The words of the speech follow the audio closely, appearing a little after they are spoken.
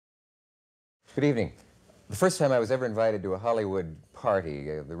Good evening. The first time I was ever invited to a Hollywood party,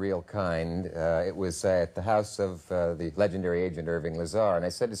 the real kind, it was at the house of the legendary agent Irving Lazar, and I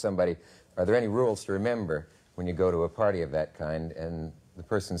said to somebody, are there any rules to remember when you go to a party of that kind? And the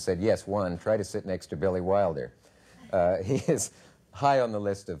person said, yes, one, try to sit next to Billy Wilder. He is high on the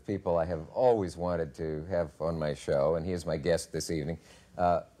list of people I have always wanted to have on my show, and he is my guest this evening.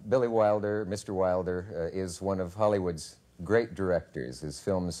 Billy Wilder, Mr. Wilder, is one of Hollywood's great directors. His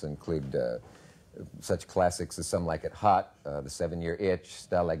films include such classics as Some Like It Hot, The 7-Year Itch,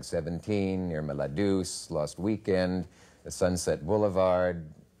 Stalag 17, Irma La Douce, Lost Weekend, Sunset Boulevard,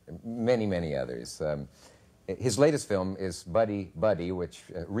 many, many others. His latest film is Buddy, Buddy, which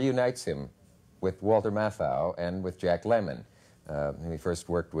reunites him with Walter Matthau and with Jack Lemmon, whom he first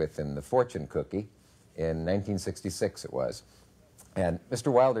worked with in The Fortune Cookie in 1966 it was. And Mr.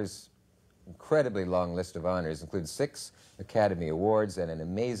 Wilder's incredibly long list of honors includes 6 Academy Awards and an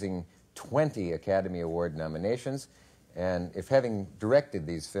amazing 20 Academy Award nominations. And if having directed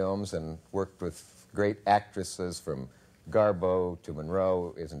these films and worked with great actresses from Garbo to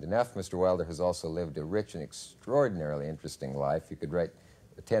Monroe isn't enough, Mr. Wilder has also lived a rich and extraordinarily interesting life. You could write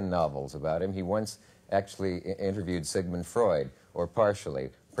 10 novels about him. He once actually interviewed Sigmund Freud, or partially.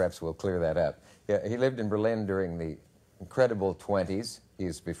 Perhaps we'll clear that up. Yeah, he lived in Berlin during the incredible 20s.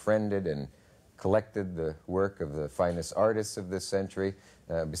 He's befriended and collected the work of the finest artists of this century.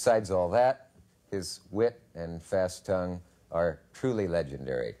 Besides all that, his wit and fast tongue are truly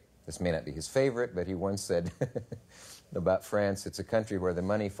legendary. This may not be his favorite, but he once said about France, it's a country where the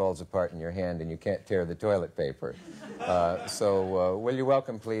money falls apart in your hand and you can't tear the toilet paper. So will you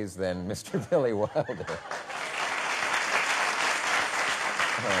welcome, please, then, Mr. Billy Wilder.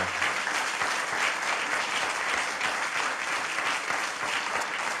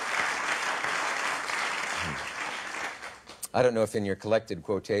 I don't know if in your collected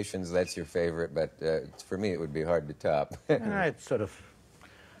quotations that's your favorite, but for me it would be hard to top. It's sort of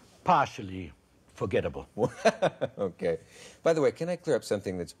partially forgettable. Okay. By the way, can I clear up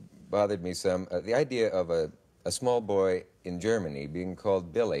something that's bothered me some? The idea of a small boy in Germany being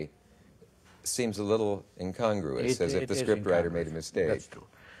called Billy seems a little incongruous, as if the scriptwriter made a mistake. That's true.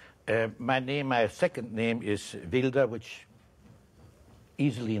 My second name is Wilder, which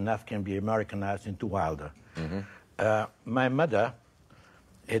easily enough can be Americanized into Wilder. Mm-hmm. My mother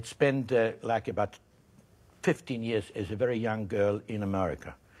had spent like about 15 years as a very young girl in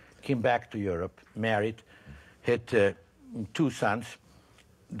America. Came back to Europe, married, had 2 sons.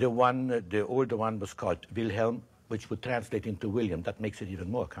 The older one was called Wilhelm, which would translate into William. That makes it even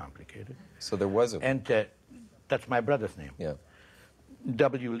more complicated. So there was a... And that's my brother's name. Yeah.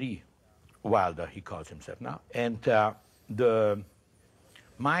 W. Lee Wilder, he calls himself now. And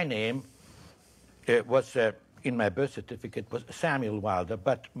my name was... in my birth certificate was Samuel Wilder,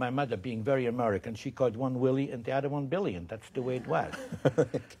 but my mother, being very American, she called one Willie and the other one Billy, and that's the way it was.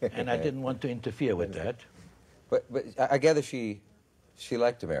 Okay. And I didn't want to interfere with that. But I gather she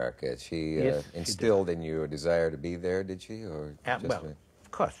liked America. She yes, instilled in you a desire to be there, did she? Or just well, of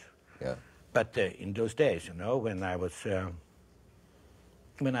course. Yeah. But in those days, you know, when I was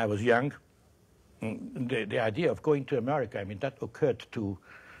young, the idea of going to America, I mean, that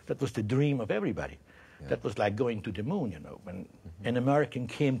was the dream of everybody. Yeah. That was like going to the moon, you know. When an American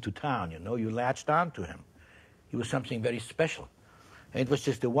came to town, you know, you latched on to him. He was something very special. And it was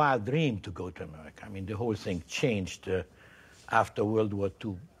just a wild dream to go to America. I mean, the whole thing changed after World War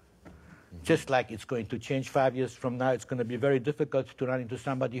II. Just like it's going to change 5 years from now, it's going to be very difficult to run into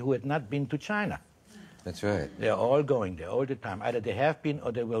somebody who had not been to China. That's right. They're all going there all the time. Either they have been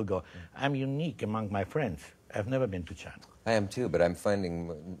or they will go. I'm unique among my friends. I've never been to China. I am too, but I'm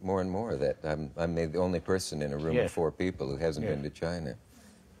finding more and more that I'm the only person in a room of 4 people who hasn't been to China.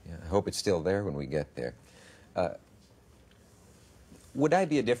 Yeah, I hope it's still there when we get there. Would I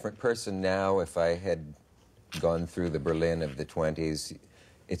be a different person now if I had gone through the Berlin of the 20s?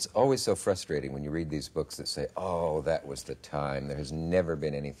 It's always so frustrating when you read these books that say, oh, that was the time. There has never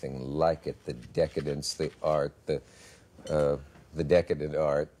been anything like it. The decadence, the art, the decadent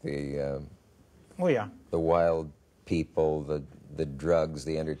art, the wild people, the drugs,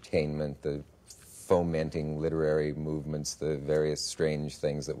 the entertainment, the fomenting literary movements, the various strange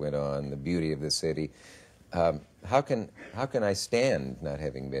things that went on, the beauty of the city. How can I stand not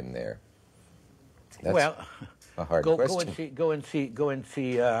having been there? That's a hard question. Go and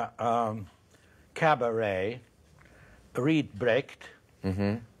see Cabaret, read Brecht,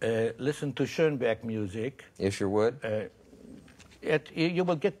 listen to Schoenberg music. Isherwood. You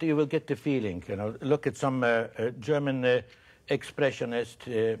will get the feeling. You know, look at some German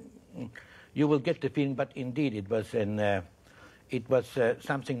expressionist. You will get the feeling. But indeed, it was it was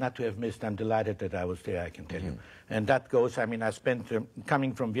something not to have missed. I'm delighted that I was there, I can tell you. And that goes, I mean, I spent,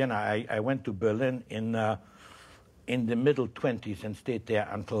 coming from Vienna, I went to Berlin in the middle 20s and stayed there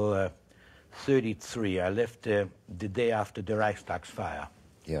until 33. I left the day after the Reichstag's fire.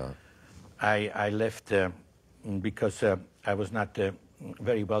 Yeah. I left because I was not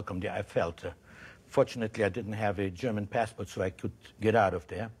very welcome there, I felt. Fortunately, I didn't have a German passport, so I could get out of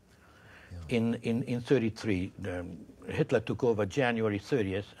there. Yeah. In 33, Hitler took over January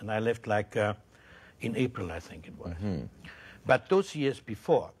 30th, and I left like in April, I think it was. But those years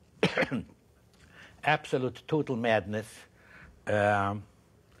before, absolute total madness. I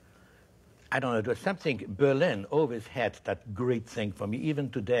don't know, it was something. Berlin always had that great thing for me, even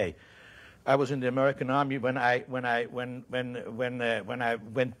today. I was in the American Army when I went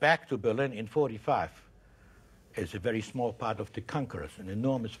back to Berlin in '45. It's a very small part of the conquerors, an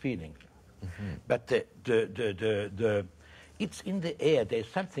enormous feeling. But it's in the air. There's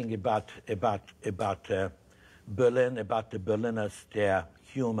something about Berlin, about the Berliners, their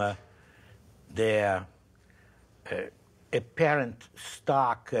humor, their apparent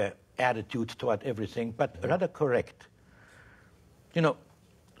stark attitude toward everything, but rather correct. You know,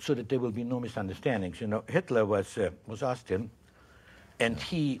 so that there will be no misunderstandings. You know, Hitler was Austrian, and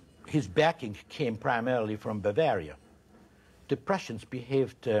his backing came primarily from Bavaria. The Prussians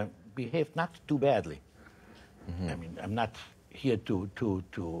behaved not too badly. I mean, I'm not here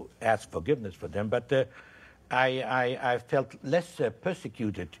to ask forgiveness for them, but I felt less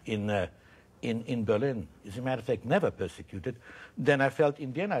persecuted in Berlin, as a matter of fact, never persecuted, than I felt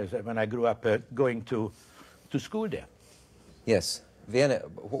in Vienna when I grew up going to school there. Yes. Vienna,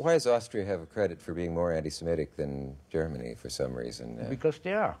 why does Austria have credit for being more anti-Semitic than Germany for some reason? Because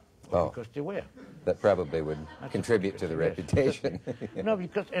they are, or because they were. That probably would contribute to the reputation. No,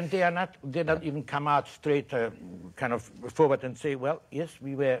 because, and they not even come out straight, kind of forward and say, well, yes,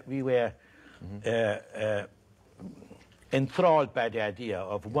 we were enthralled by the idea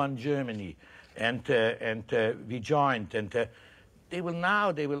of one Germany, and we joined, and they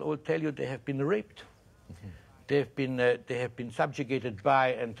will all tell you they have been raped. They have been subjugated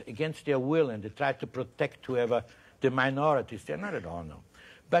by and against their will, and they try to protect whoever the minorities. They're not at all, no.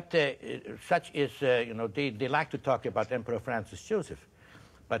 But such is, you know, they like to talk about Emperor Francis Joseph,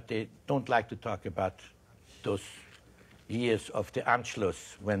 but they don't like to talk about those years of the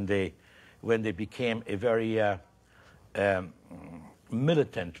Anschluss when they became a very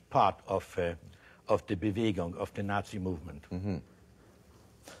militant part of the Bewegung, of the Nazi movement.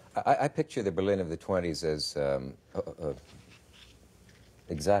 I picture the Berlin of the 20s as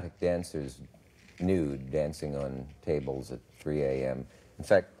exotic dancers, nude, dancing on tables at 3 a.m. In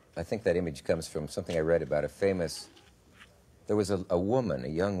fact, I think that image comes from something I read about there was a woman, a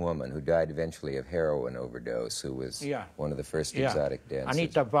young woman, who died eventually of heroin overdose, who was one of the first exotic dancers.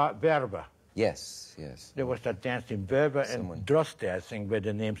 Anita Werber. Yes, yes. There was that dancing Werber and Droste, I think, were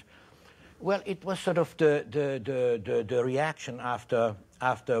the names. Well, it was sort of the reaction after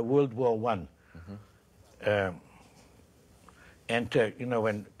World War I. You know,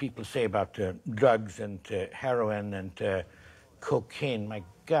 when people say about drugs and heroin and cocaine, my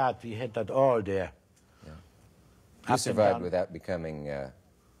God, we had that all there. Yeah. You survived without becoming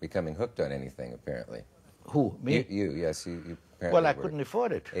hooked on anything, apparently. Who, me? You yes, you apparently well, I couldn't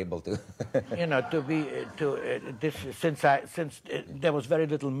afford it. Able to. You know, since there was very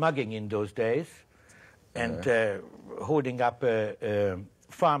little mugging in those days, and holding up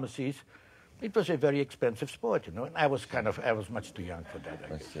pharmacies, it was a very expensive sport, you know. And I was much too young for that. I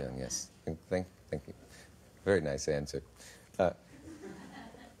guess. Young, yes. Thank you. Very nice answer. You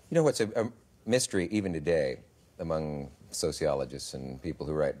know what's a mystery even today among sociologists and people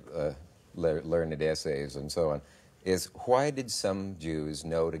who write learned essays and so on, is why did some Jews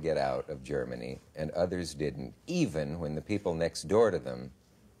know to get out of Germany and others didn't, even when the people next door to them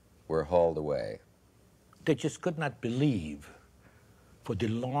were hauled away? They just could not believe for the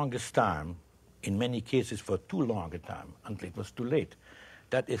longest time, in many cases for too long a time, until it was too late,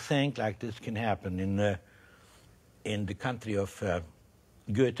 that a thing like this can happen in the country of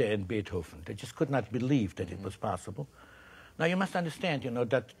Goethe and Beethoven. They just could not believe that it was possible. Now, you must understand, you know,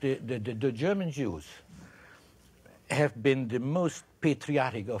 that the German Jews have been the most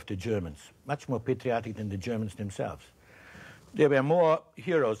patriotic of the Germans, much more patriotic than the Germans themselves. There were more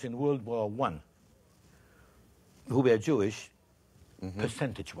heroes in World War I who were Jewish,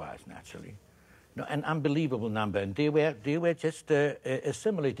 percentage-wise, naturally. No, an unbelievable number, and they were just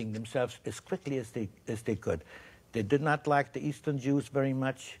assimilating themselves as quickly as they could. They did not like the Eastern Jews very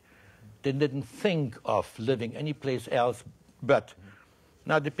much. They didn't think of living anyplace else but.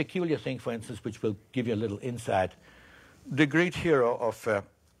 Now, the peculiar thing, for instance, which will give you a little insight, The great hero of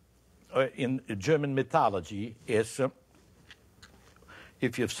in German mythology is,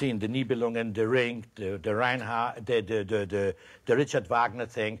 if you've seen the Nibelungen, the Ring, the Reinhard, the Richard Wagner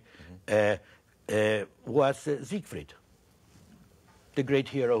thing, was Siegfried, the great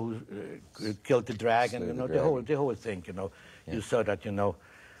hero who killed the dragon. You know, the whole thing. You know, you saw that. You know,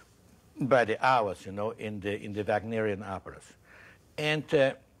 by the hours. You know, in the Wagnerian operas, and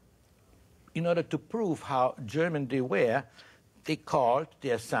in order to prove how German they were, they called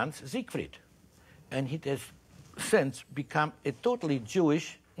their sons Siegfried, and it has since become a totally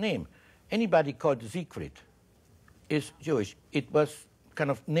Jewish name. Anybody called Siegfried is Jewish. It was kind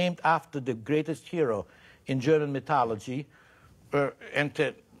of named after the greatest hero in German mythology, and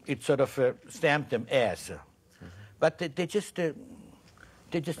it sort of stamped them as. But they just did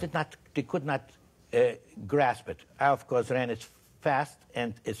not, they could not grasp it. I, of course, ran as fast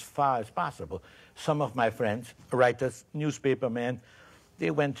and as far as possible. Some of my friends, writers, newspapermen, they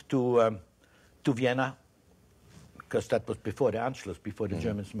went to Vienna, because that was before the Anschluss, before the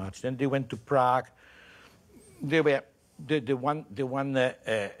Germans marched. Then they went to Prague. They were the one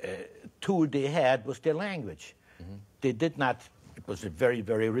tool they had was their language. They did not. It was a very,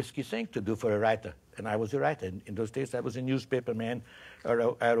 very risky thing to do for a writer, and I was a writer in those days. I was a newspaperman. I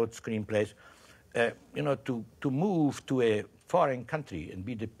wrote screenplays. You know, to move to a foreign country and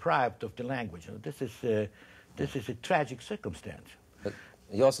be deprived of the language. You know, this is a tragic circumstance. But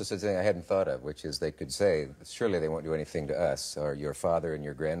you also said something I hadn't thought of, which is they could say, surely they won't do anything to us, or your father and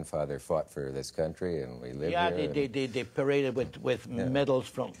your grandfather fought for this country and we live here. Yeah, they paraded with medals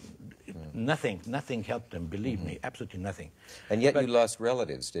from... Nothing helped them, believe me, absolutely nothing. And yet you lost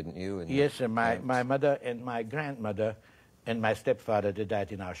relatives, didn't you? Yes, my mother and my grandmother and my stepfather, they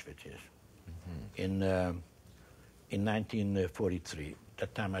died in Auschwitz, yes. In 1943.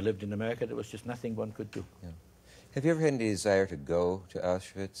 That time I lived in America, there was just nothing one could do. Yeah. Have you ever had any desire to go to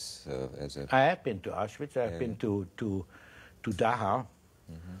Auschwitz I have been to Auschwitz. I've been to Dachau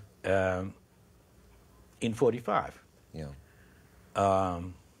in 45. Yeah.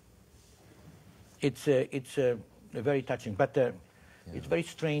 It's very touching, but it's very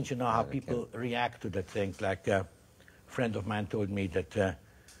strange, you know, how people react to that thing. Like a friend of mine told me that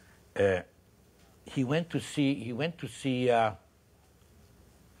he went to see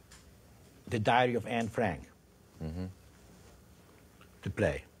the Diary of Anne Frank, the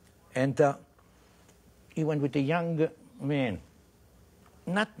play, and he went with a young man,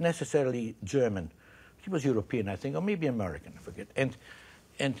 not necessarily German. He was European, I think, or maybe American, I forget.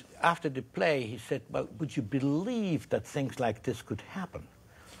 And after the play, he said, well, would you believe that things like this could happen?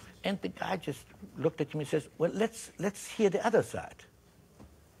 And the guy just looked at him and says, well, let's hear the other side.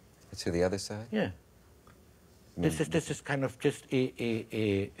 Let's hear the other side? Yeah. This is kind of just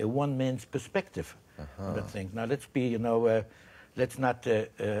a one man's perspective of that thing. Now let's be, you know, let's not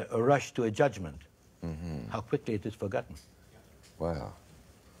rush to a judgment. How quickly it is forgotten. Wow.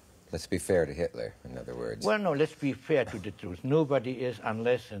 Let's be fair to Hitler, in other words. Well, no, let's be fair to the truth. Nobody is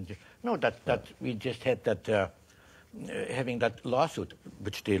unless and... No, that we just had that, having that lawsuit,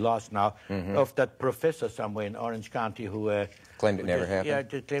 which they lost now, of that professor somewhere in Orange County who... claimed it never happened? Yeah,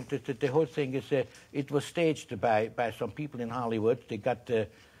 they claimed that the whole thing is... it was staged by some people in Hollywood. They got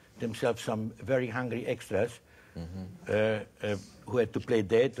themselves some very hungry extras who had to play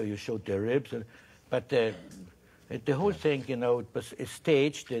dead, or you showed their ribs. But... the whole thing, you know, it was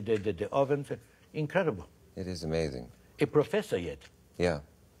staged, the ovens, incredible. It is amazing. A professor yet. Yeah.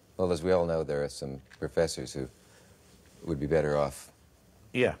 Well, as we all know, there are some professors who would be better off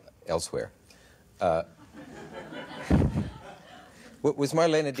elsewhere. Was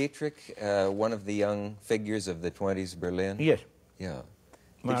Marlene Dietrich one of the young figures of the 20s Berlin? Yes. Yeah.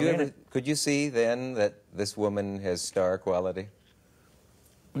 Could you see then that this woman has star quality?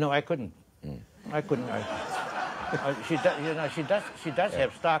 No, I couldn't. I couldn't. She does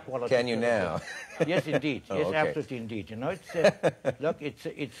have star quality. Can you now? Yes, indeed. Oh, yes, okay. absolutely, indeed. You know, it's look,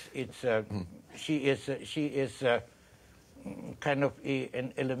 she is kind of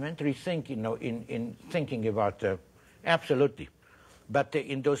an elementary thing, you know, in thinking about absolutely. But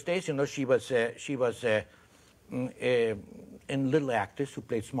in those days, you know, she was in little actors who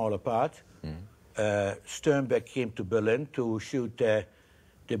played smaller parts. Sternberg came to Berlin to shoot the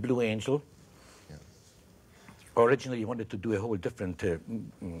Blue Angel. Originally, he wanted to do a whole different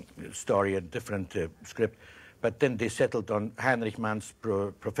story, a different script, but then they settled on Heinrich Mann's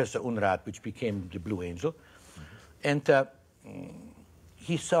Professor Unrat, which became the Blue Angel. And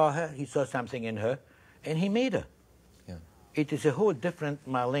he saw her, he saw something in her, and he made her. Yeah. It is a whole different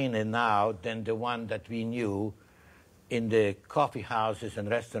Marlene now than the one that we knew in the coffee houses and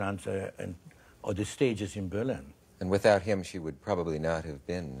restaurants or the stages in Berlin. And without him, she would probably not have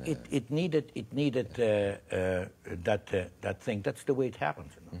been... It needed that thing. That's the way it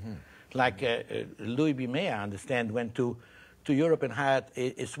happens. You know? Like Louis B. Mayer, I understand, went to Europe and hired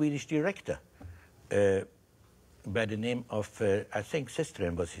a Swedish director by the name of, I think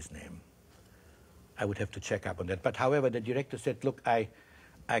Seström was his name. I would have to check up on that. But however, the director said, look, I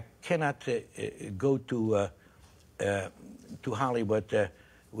cannot go to Hollywood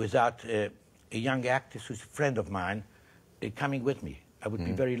without a young actress who's a friend of mine coming with me. I would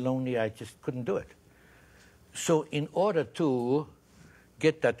be very lonely. I just couldn't do it. So in order to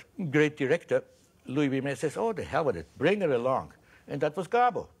get that great director, Louis B. Mayer says, oh, the hell with it. Bring her along. And that was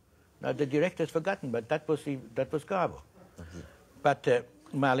Garbo. Now, the director has forgotten, but that was Garbo. But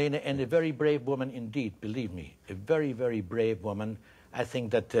Marlene, and a very brave woman indeed, believe me, a very, very brave woman. I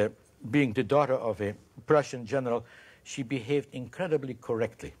think that being the daughter of a Prussian general, she behaved incredibly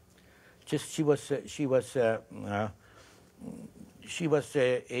correctly. She was a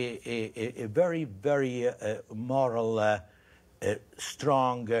very, very moral,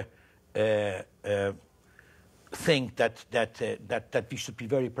 strong thing that we should be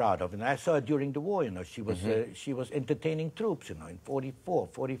very proud of. And I saw her during the war. You know, she was entertaining troops. You know, in 44,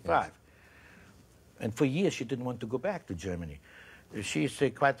 45, yes. And for years she didn't want to go back to Germany. She's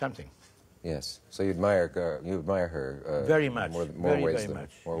quite something. Yes. So you admire her very much. More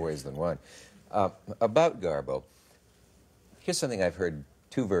ways than one. About Garbo, here's something I've heard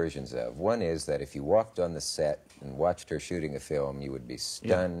two versions of. One is that if you walked on the set and watched her shooting a film, you would be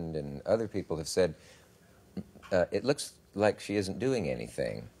stunned, yeah. And other people have said, it looks like she isn't doing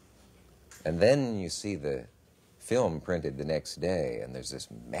anything. And then you see the film printed the next day, and there's this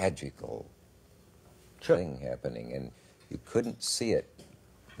magical thing happening, and you couldn't see it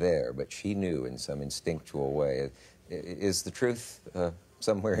there, but she knew in some instinctual way. Is the truth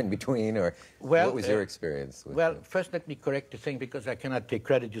somewhere in between, or what was your experience with Well, first let me correct the thing, because I cannot take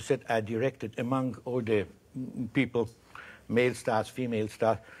credit. You said I directed among all the people, male stars, female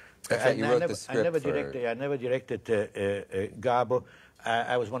stars. I never directed Garbo.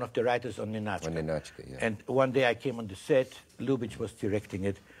 I was one of the writers on Ninotchka. On Ninotchka, yeah. And one day I came on the set, Lubitsch was directing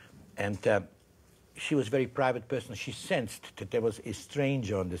it, and she was a very private person. She sensed that there was a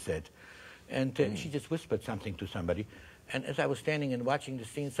stranger on the set. And she just whispered something to somebody. And as I was standing and watching the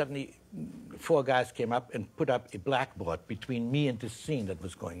scene, suddenly 4 guys came up and put up a blackboard between me and the scene that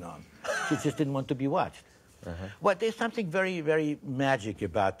was going on. She just didn't want to be watched. Well, there's something very, very magic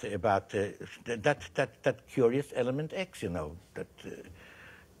about that curious element X, you know, that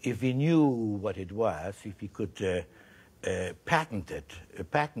if we knew what it was, if we could patent it,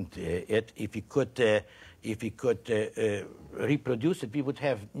 if we could reproduce it, we would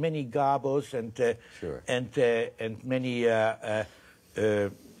have many Garbos and many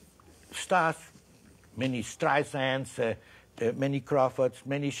stars, many Streisands, many Crawfords,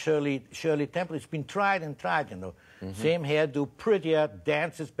 many Shirley Temple. It's been tried and tried, you know. Same hairdo, prettier,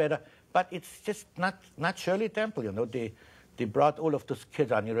 dances better, but it's just not Shirley Temple, you know. They brought all of those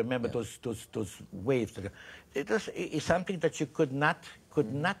kids on. You remember those waves. It's something that you could not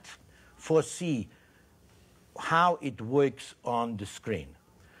foresee how it works on the screen.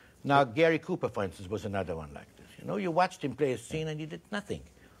 Now, Gary Cooper, for instance, was another one like this. You know, you watched him play a scene and he did nothing.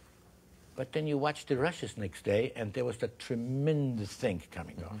 But then you watched the rushes next day, and there was that tremendous thing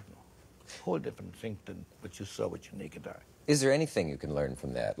coming off. A whole different thing than what you saw with your naked eye. Is there anything you can learn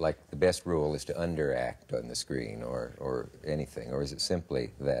from that? Like the best rule is to underact on the screen, or anything? Or is it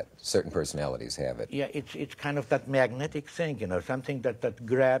simply that certain personalities have it? Yeah, it's kind of that magnetic thing, you know, something that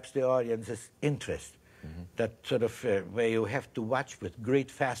grabs the audience's interest. That sort of where you have to watch with great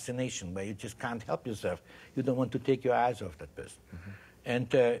fascination, where you just can't help yourself. You don't want to take your eyes off that person.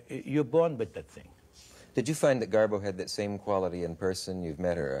 And you're born with that thing. Did you find that Garbo had that same quality in person? You've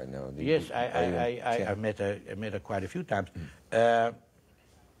met her, I know. Yes, I met her quite a few times. Well,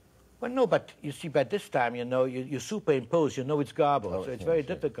 no, but you see, by this time, you know, you superimpose, you know it's Garbo, so it's very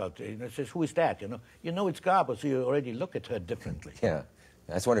difficult. You know, it says, who is that? You know it's Garbo, so you already look at her differently. Yeah.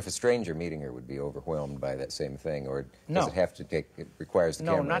 I just wonder if a stranger meeting her would be overwhelmed by that same thing, or does it have to take, it requires the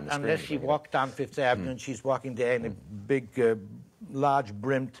camera on the screen? No, not unless she walked down Fifth Avenue and she's walking there in a big, large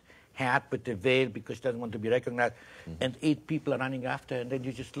brimmed hat with the veil because she doesn't want to be recognized, and 8 people are running after her, and then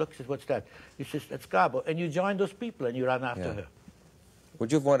you just look and say, what's that? You say, that's Garbo, and you join those people and you run after her.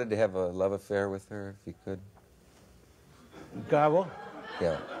 Would you have wanted to have a love affair with her if you could? Garbo?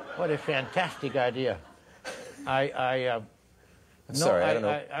 Yeah. What a fantastic idea. I'm sorry, I don't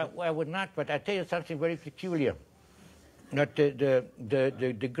know. I would not, but I tell you something very peculiar. That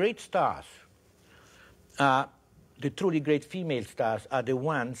the great stars, the truly great female stars, are the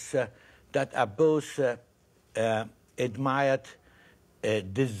ones that are both admired,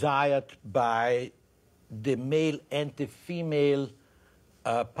 desired by the male and the female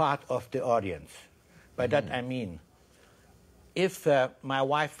part of the audience. By that I mean, if my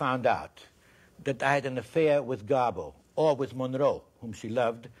wife found out that I had an affair with Garbo or with Monroe, whom she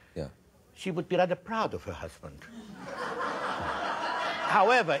loved, she would be rather proud of her husband.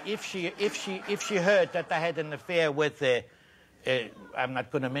 However, if she heard that I had an affair with I'm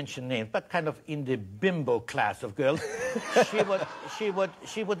not going to mention names, but kind of in the bimbo class of girls,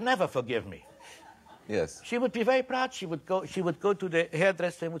 she would never forgive me. Yes. She would be very proud. She would go to the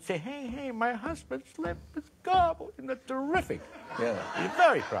hairdresser and would say, "Hey, my husband slept with Garbo. Isn't that terrific?" Yeah. She's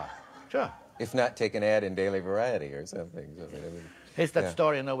very proud. Sure. If not, take an ad in Daily Variety or something. There's that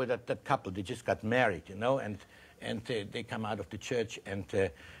story, you know, with that couple. They just got married, you know, and they come out of the church,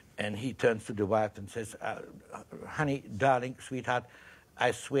 and he turns to the wife and says, "Honey, darling, sweetheart,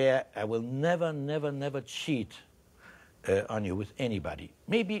 I swear I will never, never, never cheat on you with anybody.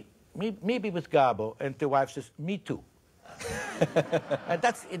 Maybe with Garbo." And the wife says, "Me too." And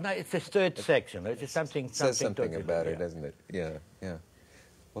that's, you know, it's the third section. It's just something says something totally, about it, doesn't it? Yeah, yeah.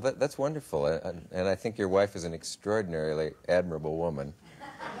 Well, that's wonderful, and I think your wife is an extraordinarily admirable woman.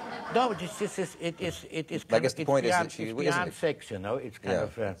 No, it is. I guess the point is that she isn't beyond sex, you know. It's kind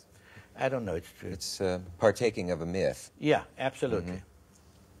of, I don't know. It's partaking of a myth. Yeah, absolutely.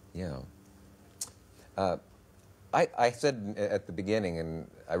 Yeah. I said at the beginning, and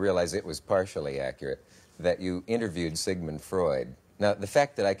I realize it was partially accurate, that you interviewed Sigmund Freud. Now, the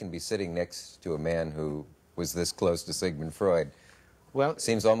fact that I can be sitting next to a man who was this close to Sigmund Freud, well,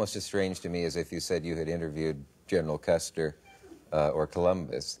 seems almost as strange to me as if you said you had interviewed General Custer or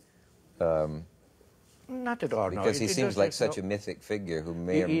Columbus. Not at all, because he seems like such a mythic figure who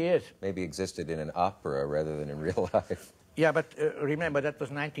maybe existed in an opera rather than in real life. Yeah, but remember, that was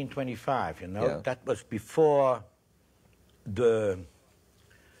 1925, you know? Yeah. That was before the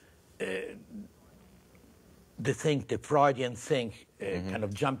Freudian thing kind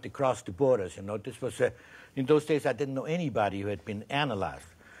of jumped across the borders, you know? This was, in those days, I didn't know anybody who had been analyzed.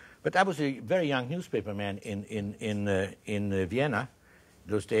 But I was a very young newspaperman in Vienna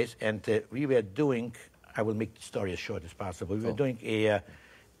those days, and we were doing, I will make the story as short as possible, we were doing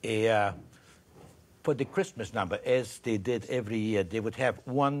for the Christmas number, as they did every year, they would have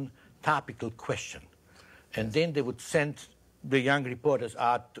one topical question. And then they would send the young reporters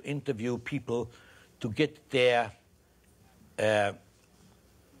out to interview people to get their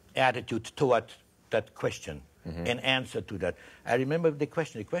attitude toward that question and answer to that. I remember the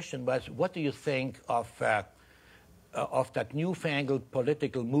question. The question was, what do you think of that newfangled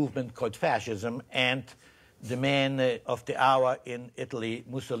political movement called fascism and the man of the hour in Italy,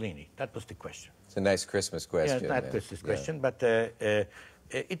 Mussolini? That was the question. It's a nice Christmas question. Yeah, it's not a Christmas question, but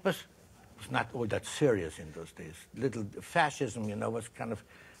it was not all that serious in those days. Little fascism, you know,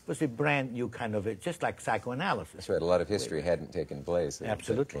 was a brand new kind of, just like psychoanalysis. That's right, a lot of history hadn't taken place.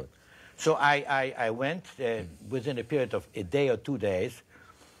 Absolutely. So I went within a period of a day or 2 days,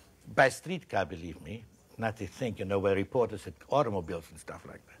 by streetcar, believe me, not to think, you know, where reporters had automobiles and stuff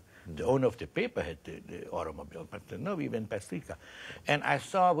like that. The owner of the paper had the automobile, but no, we went by streetcar. And I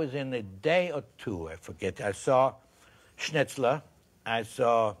saw within a day or two, I forget, I saw Schnetzler, I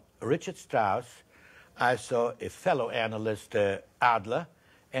saw Richard Strauss, I saw a fellow analyst, Adler,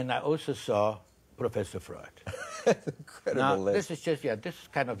 and I also saw Professor Freud. Incredible now, list. This is just, this is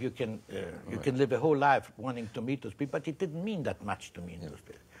kind of, you can live a whole life wanting to meet those people, but it didn't mean that much to me in those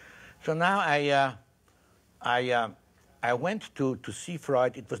days. So now I went to see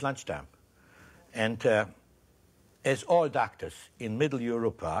Freud. It was lunchtime. And as all doctors in Middle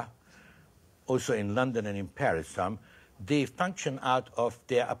Europe are, also in London and in Paris some, they function out of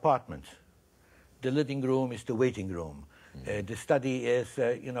their apartments. The living room is the waiting room. The study is,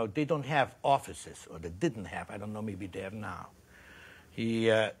 you know, they don't have offices, or they didn't have. I don't know, maybe they have now. He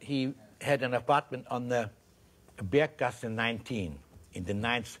had an apartment on the Berggasse 19 in the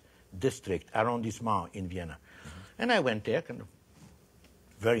 9th district, arrondissement in Vienna. And I went there, kind of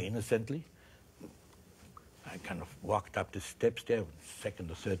very innocently. I kind of walked up the steps there, second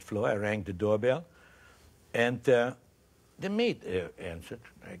or third floor. I rang the doorbell, and the maid answered.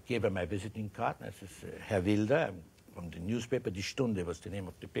 I gave her my visiting card. And I said, Herr Wilder, I'm from the newspaper, Die Stunde was the name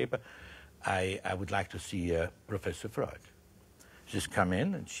of the paper. I would like to see Professor Freud. She just come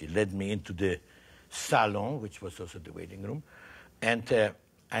in, and she led me into the salon, which was also the waiting room. And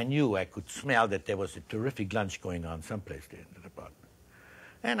I knew, I could smell that there was a terrific lunch going on someplace there in the apartment.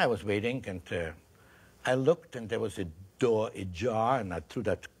 And I was waiting, and I looked, and there was a door ajar, and through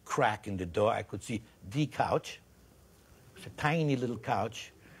that crack in the door, I could see the couch. It was a tiny little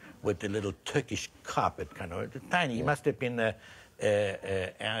couch with the little Turkish carpet, kind of tiny. He must have been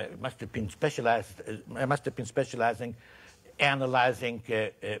must have been specializing, analyzing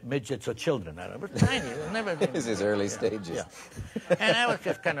midgets or children. It was tiny. It was never been. This is early stages. Yeah. And I was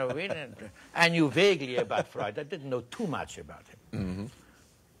just kind of reading. I knew vaguely about Freud. I didn't know too much about him. Mm-hmm.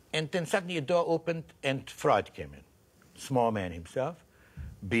 And then suddenly a door opened and Freud came in. Small man himself,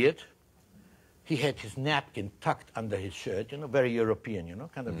 beard. He had his napkin tucked under his shirt, you know, very European, you know,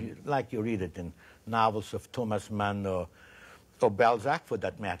 kind of like you read it in novels of Thomas Mann or Balzac, for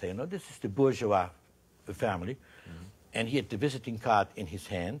that matter. You know, this is the bourgeois family. And he had the visiting card in his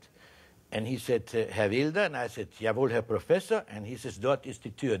hand. And he said, Herr Wilder. And I said, jawohl, Herr Professor. And he says, dort ist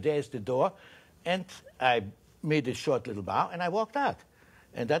die Tür. There is the door. And I made a short little bow, and I walked out.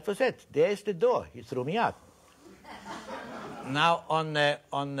 And that was it. There is the door. He threw me out. Now,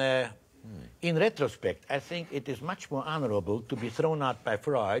 in retrospect, I think it is much more honorable to be thrown out by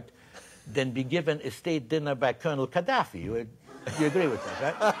Freud than be given a state dinner by Colonel Gaddafi. You agree with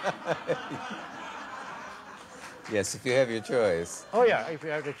that, right? Yes, if you have your choice. Oh, yeah, if you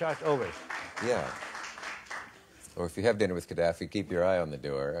have the choice, always. Yeah. Or if you have dinner with Gaddafi, keep your eye on the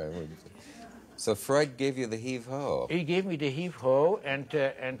door. So Freud gave you the heave-ho. He gave me the heave-ho, and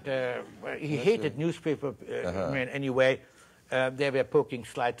he hated newspaper men anyway. They were poking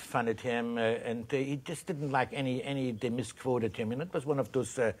slight fun at him, and he just didn't like any they misquoted him. And it was one of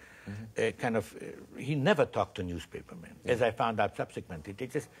those kind of, he never talked to newspapermen, as I found out subsequently.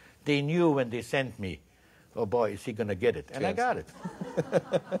 They knew when they sent me, oh boy, is he going to get it? And I got it.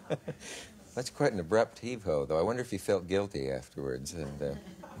 That's quite an abrupt heave-ho, though. I wonder if he felt guilty afterwards and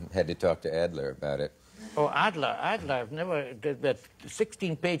had to talk to Adler about it. Oh, Adler, I've never, that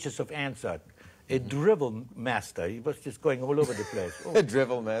 16 pages of answer. A drivel master. He was just going all over the place. Oh. A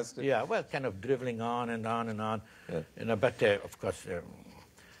drivel master? Yeah, well, kind of driveling on and on and on. Yeah. You know, but, of course,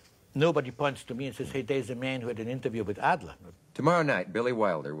 nobody points to me and says, hey, there's a man who had an interview with Adler. Tomorrow night, Billy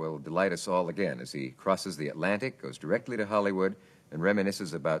Wilder will delight us all again as he crosses the Atlantic, goes directly to Hollywood, and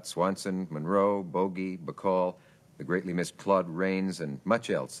reminisces about Swanson, Monroe, Bogey, Bacall, the greatly missed Claude Rains, and much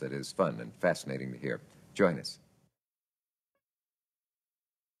else that is fun and fascinating to hear. Join us.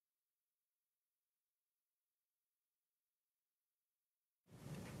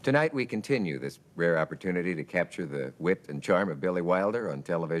 Tonight we continue this rare opportunity to capture the wit and charm of Billy Wilder on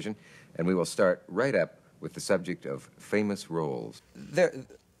television, and we will start right up with the subject of famous roles. There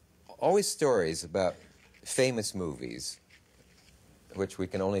are always stories about famous movies which we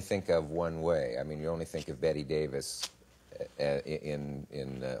can only think of one way. I mean, you only think of Bette Davis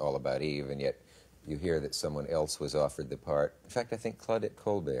in All About Eve, and yet you hear that someone else was offered the part. In fact, I think Claudette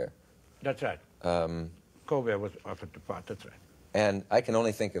Colbert. That's right. Colbert was offered the part, that's right. And I can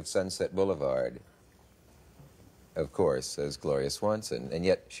only think of Sunset Boulevard, of course, as Gloria Swanson, and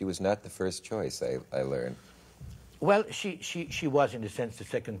yet she was not the first choice, I learned. Well, she was, in a sense, the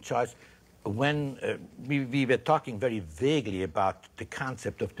second choice. When we were talking very vaguely about the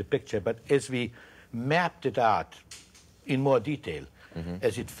concept of the picture, but as we mapped it out in more detail,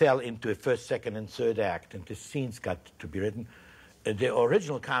 as it fell into a first, second, and third act, and the scenes got to be written, the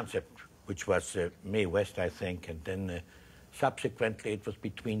original concept, which was Mae West, I think, and then subsequently it was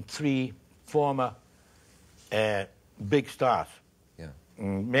between three former big stars. Yeah.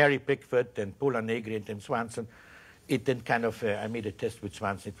 Mary Pickford and Paula Negri and then Swanson. It then kind of, I made a test with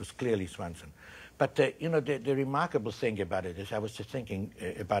Swanson, it was clearly Swanson. But, you know, the remarkable thing about it is, I was just thinking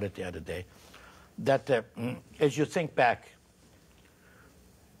about it the other day, that as you think back,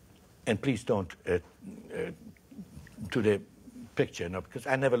 and please don't, to the picture, no, because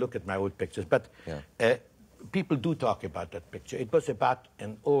I never look at my old pictures, but people do talk about that picture. It was about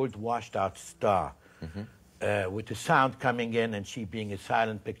an old washed-out star with the sound coming in and she being a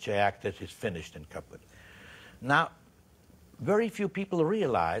silent picture actress is finished and covered. Now, very few people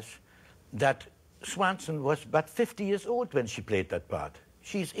realize that Swanson was but 50 years old when she played that part.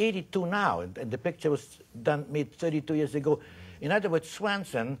 She's 82 now, and the picture was made 32 years ago. In other words,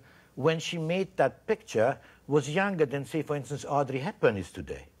 Swanson, when she made that picture, was younger than, say, for instance, Audrey Hepburn is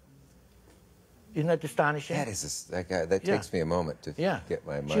today. Isn't that astonishing? That is, that takes me a moment to get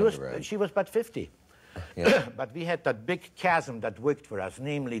my mind around. She was but 50. But we had that big chasm that worked for us,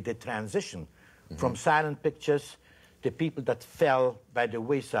 namely the transition from silent pictures, the people that fell by the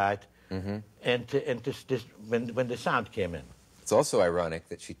wayside, and when the sound came in. It's also ironic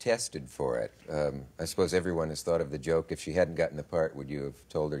that she tested for it. I suppose everyone has thought of the joke, if she hadn't gotten the part, would you have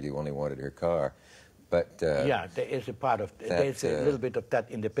told her you only wanted her car? But yeah, there is a part of, there's a little bit of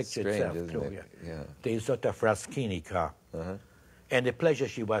that in the picture itself, too. Yeah. There is sort of Raskini car. And the pleasure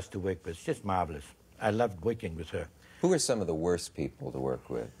she was to work with, just marvelous. I loved working with her. Who are some of the worst people to work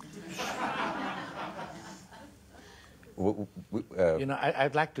with? You know,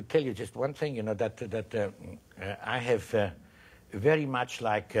 I'd like to tell you just one thing, you know, that I have very much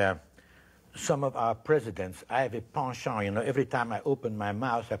like some of our presidents, I have a penchant, you know, every time I open my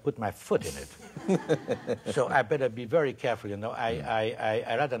mouth, I put my foot in it. So I better be very careful, you know. I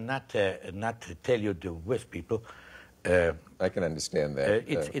rather not tell you the worst people. I can understand that.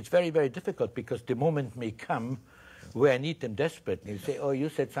 It's very, very difficult because the moment may come where I need them desperately. You say, oh, you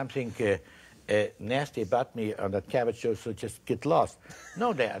said something nasty about me on that Cavett show, so just get lost.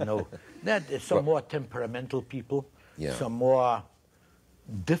 No, there are no. There's some more temperamental people, some more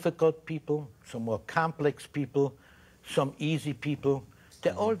difficult people, some more complex people, some easy people.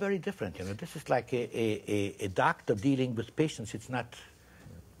 They're all very different, you know. This is like a doctor dealing with patients. It's not,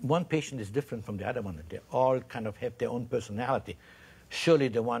 one patient is different from the other one. They all kind of have their own personality. Surely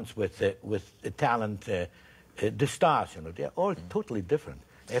the ones with the talent, the stars, you know, they're all totally different.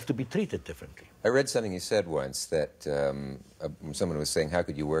 They have to be treated differently. I read something you said once that someone was saying, how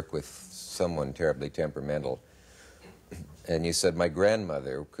could you work with someone terribly temperamental? And you said, my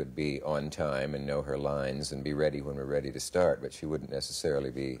grandmother could be on time and know her lines and be ready when we're ready to start, but she wouldn't necessarily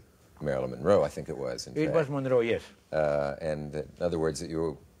be Marilyn Monroe, I think it was, in fact. It was Monroe, yes. And in other words, that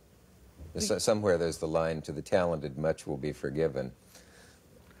you, somewhere there's the line, to the talented much will be forgiven.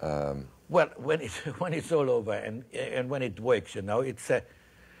 Well, when it's all over and when it works, you know, it's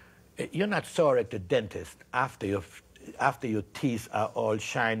you're not sore at the dentist after your teeth are all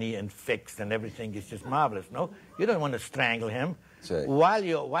shiny and fixed and everything is just marvelous. No, you don't want to strangle him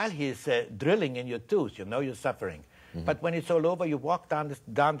while he's drilling in your tooth. You know, you're suffering. But when it's all over, you walk down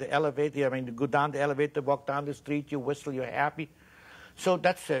the elevator. I mean, you go down the elevator, walk down the street, you whistle, you're happy. So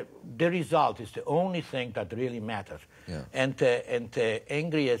that's the result is the only thing that really matters. Yeah. And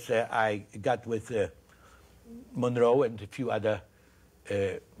angry as I got with Monroe and a few other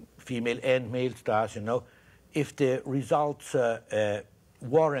female and male stars, you know, if the results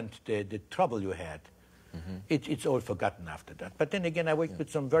warrant the trouble you had, it's all forgotten after that. But then again, I worked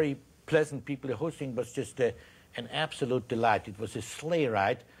with some very pleasant people. The whole thing was just an absolute delight. It was a sleigh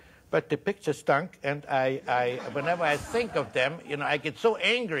ride, but the picture stunk, and whenever I think of them, you know, I get so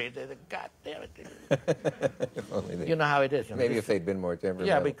angry. God damn it. You know how it is. You know, maybe if they'd been more temperamental.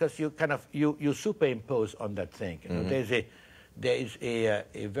 Yeah, because you kind of, you superimpose on that thing. You know, there is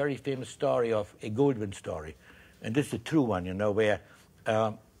a very famous story of a Goldwyn story, and this is a true one, you know, where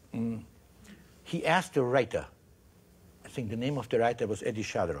he asked a writer, I think the name of the writer was Eddie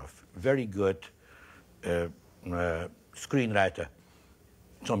Shadroff, very good screenwriter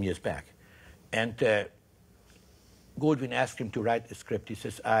some years back. And Goldwyn asked him to write a script. He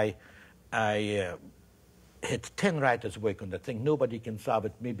says, I had 10 writers work on that thing. Nobody can solve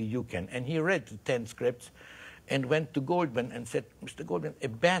it. Maybe you can. And he read the 10 scripts and went to Goldwyn and said, Mr. Goldwyn,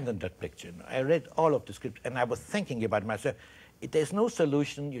 abandon that picture. I read all of the scripts, and I was thinking about myself. If there's no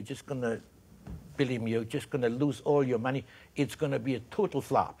solution, you're just going to, believe me, you're just going to lose all your money. It's going to be a total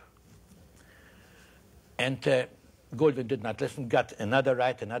flop. And Goldwyn did not listen, got another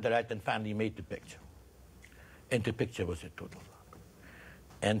right, and finally made the picture. And the picture was a total flop.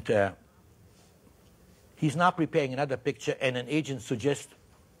 And he's now preparing another picture, and an agent suggests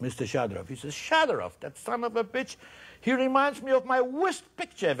Mr. Shadroff. He says, Shadroff, that son of a bitch, he reminds me of my worst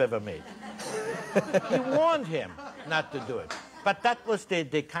picture I've ever made. He warned him not to do it. But that was the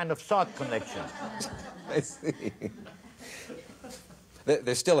kind of thought connection. I see.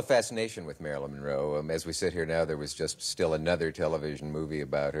 There's still a fascination with Marilyn Monroe. As we sit here now, there was just still another television movie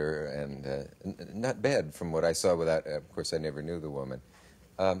about her, and not bad from what I saw without, of course, I never knew the woman.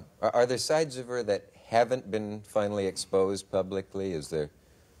 Are there sides of her that haven't been finally exposed publicly? Is there,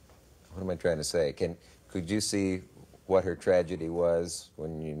 what am I trying to say? Could you see what her tragedy was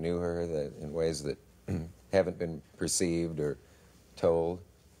when you knew her in ways that haven't been perceived or told?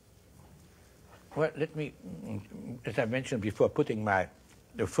 Well, let me, as I mentioned before, putting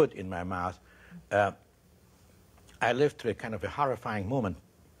the foot in my mouth, I lived through a kind of a horrifying moment.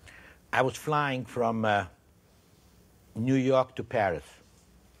 I was flying from New York to Paris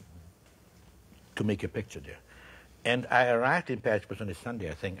to make a picture there. And I arrived in Paris, it was on a Sunday,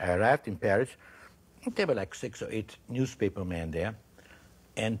 I think. I arrived in Paris, and there were like 6 or 8 newspapermen there,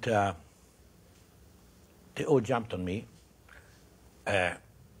 and they all jumped on me.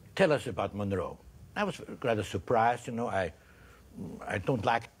 Tell us about Monroe. I was rather surprised, you know. I didn't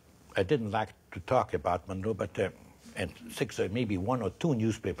like to talk about Monroe, but and 6 or maybe 1 or 2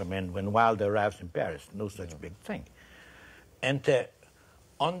 newspapermen when Wilder arrives in Paris, no such big thing. And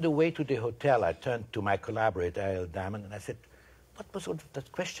on the way to the hotel, I turned to my collaborator, Ariel Diamond, and I said, what was all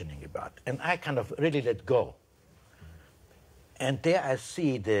that questioning about? And I kind of really let go. And there I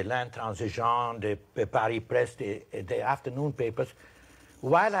see the L'Intransigeant, the Paris Press, the afternoon papers.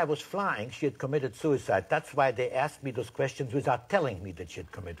 While I was flying, she had committed suicide. That's why they asked me those questions without telling me that she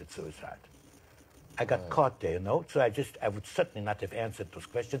had committed suicide. I got caught there, you know, so I would certainly not have answered those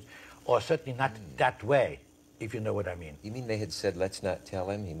questions, or certainly not that way, if you know what I mean. You mean they had said, let's not tell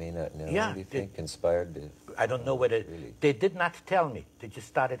him, he may not know, yeah, do you think, conspired to... I don't know whether... Really? They did not tell me. They just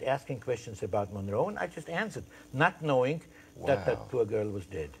started asking questions about Monroe, and I just answered, not knowing that that poor girl was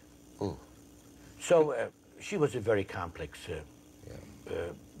dead. Ooh. So she was a very complex,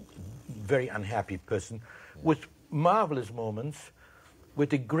 very unhappy person, with marvelous moments,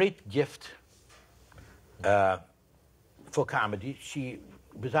 with a great gift for comedy. She,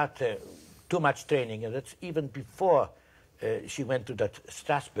 without too much training, and that's even before she went to that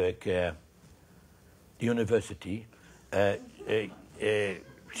Strasbourg university,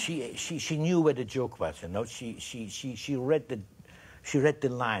 she knew where the joke was, you know. She read the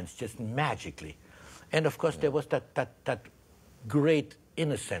lines just magically. And of course there was that great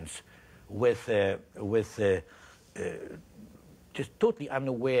innocence with just totally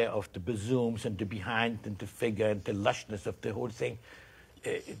unaware of the bazooms and the behind and the figure and the lushness of the whole thing.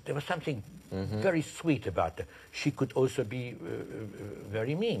 There was something very sweet about her. She could also be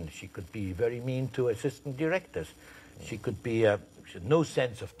very mean. She could be very mean to assistant directors. She could be, she had no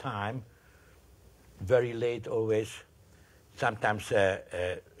sense of time, very late always. Sometimes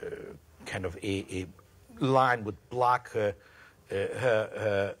kind of a line would block her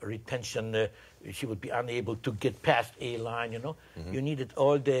retention. She would be unable to get past a line, you know. You needed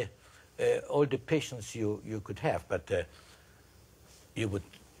all the patience you could have, but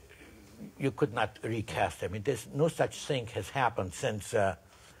you could not recast. I mean, there's no such thing has happened since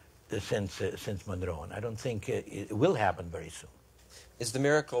Monroe, and I don't think it will happen very soon. Is the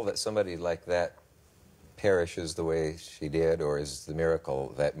miracle that somebody like that perishes the way she did, or is the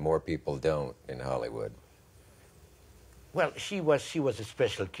miracle that more people don't in Hollywood? Well, she was a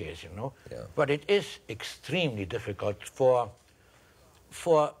special case, you know. Yeah. But it is extremely difficult for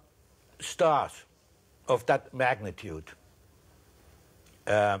stars of that magnitude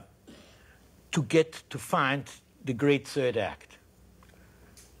to find the great third act.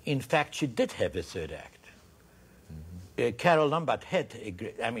 In fact, she did have a third act. Carole Lombard had a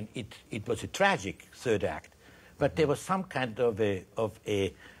great, I mean, it was a tragic third act, but there was some kind of a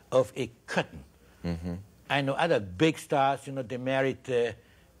curtain. I know other big stars, you know, they married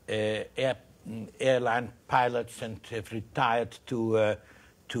airline pilots and have retired to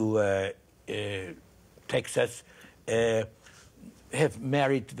Texas, have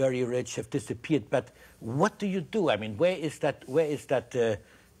married very rich, have disappeared. But what do you do? I mean, where is that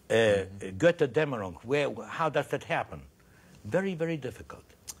Götterdämmerung? How does that happen? Very, very difficult.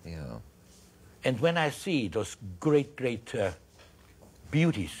 Yeah. And when I see those great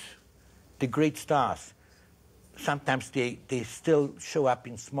beauties, the great stars, sometimes they still show up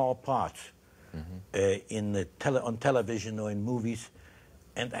in small parts on television or in movies,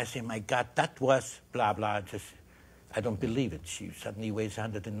 and I say, my God, that was blah blah. I don't believe it. She suddenly weighs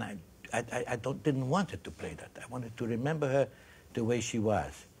 109. I didn't want her to play that. I wanted to remember her the way she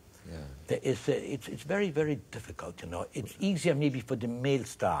was. Yeah. It's very, very difficult, you know. It's easier maybe for the male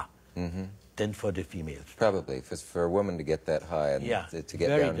star than for the females. Probably, for a woman to get that high and to get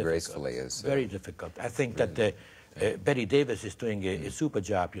down difficult. gracefully is... very difficult. I think that Betty Davis is doing a super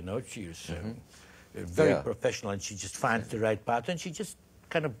job, you know. She's very professional, and she just finds the right part, and she just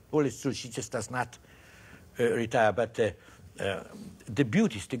kind of bullets through. She just does not retire. But the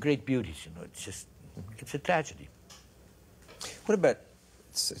beauties, the great beauties, you know, it's a tragedy. What about...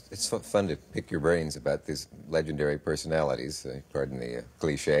 It's fun to pick your brains about these legendary personalities, pardon the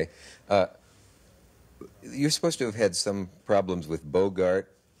cliche. You're supposed to have had some problems with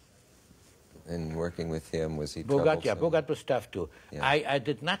Bogart in working with him. Was he Bogart? troublesome? Yeah, Bogart was tough too. Yeah. I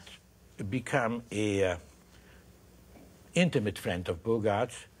did not become a intimate friend of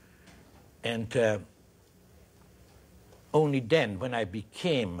Bogart's, and only then, when I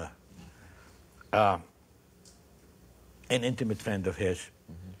became an intimate friend of his,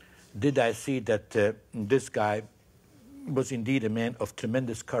 did I see that this guy was indeed a man of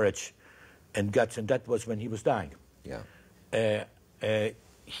tremendous courage and guts, and that was when he was dying. Yeah.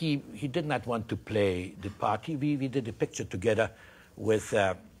 He did not want to play the part. We did a picture together with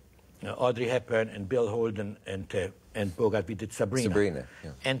Audrey Hepburn and Bill Holden and Bogart. We did Sabrina. Sabrina,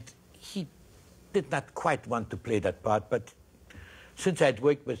 yeah. And he did not quite want to play that part, but since I'd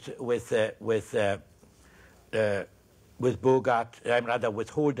worked with Bogart, rather with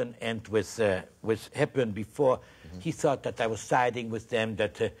Holden and with Hepburn before, he thought that I was siding with them,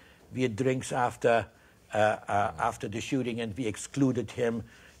 that we had drinks after after the shooting, and we excluded him,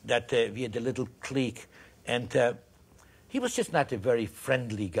 that we had a little clique. And he was just not a very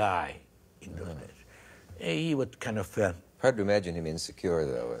friendly guy in those days. He would kind of... hard to imagine him insecure,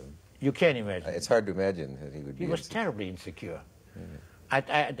 though. You can't imagine. It's hard to imagine that he would be. He was terribly insecure.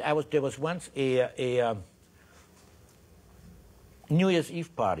 There was once a New Year's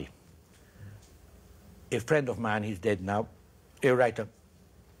Eve party. A friend of mine, he's dead now, a writer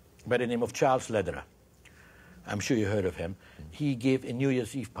by the name of Charles Lederer. I'm sure you heard of him. He gave a New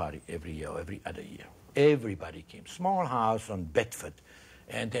Year's Eve party every year, every other year. Everybody came. Small house on Bedford,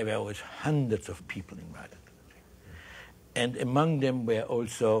 and there were always hundreds of people invited. And among them were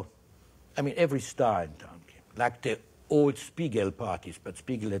also, I mean, every star in town came, like the old Spiegel parties, but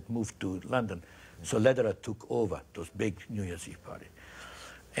Spiegel had moved to London, so Lederer took over those big New Year's Eve parties.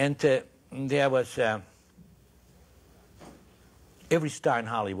 And there was every star in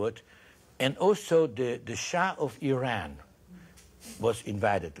Hollywood, and also the Shah of Iran was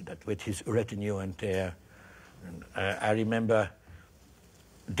invited to that with his retinue, and I remember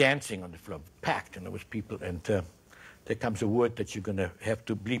dancing on the floor, packed, and there was people, and there comes a word that you're going to have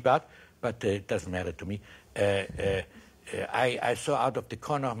to bleep out, but it doesn't matter to me. I saw out of the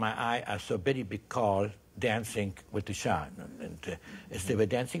corner of my eye, I saw Betty Bicall dancing with the Shah. And as they were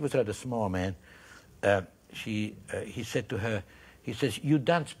dancing, he was a rather small man. He said to her, he says, "You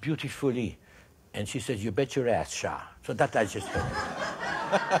dance beautifully." And she says, "You bet your ass, Shah." So that I just heard.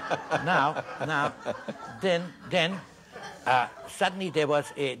 Then suddenly there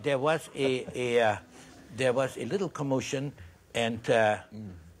was a little commotion, and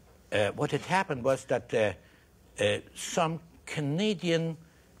what had happened was that some Canadian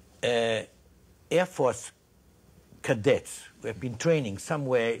Air Force cadets who had been training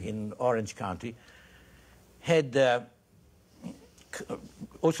somewhere in Orange County had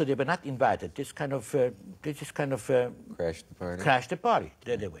also, they were not invited. They just kind of crashed the party. Crashed the party.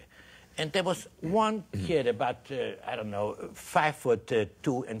 There they were. And there was one kid about, I don't know,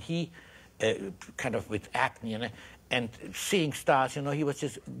 5'2", and he kind of with acne and seeing stars, you know, he was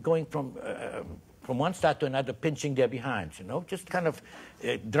just going from one star to another, pinching their behinds, you know, just kind of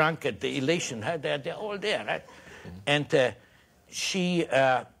drunk at the elation. They're all there, right? And she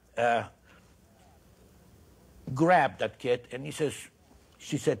grabbed that kid, and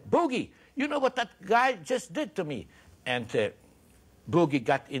she said, "Boogie, you know what that guy just did to me?" And Boogie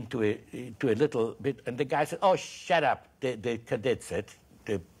got into a little bit, and the guy said, "Oh, shut up," the cadet said,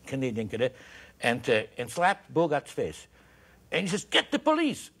 the Canadian cadet, and slapped Bogart's face. And he says, "Get the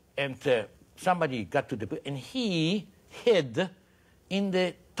police." And somebody got to the, and he hid in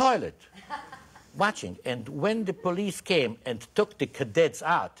the toilet, watching. And when the police came and took the cadets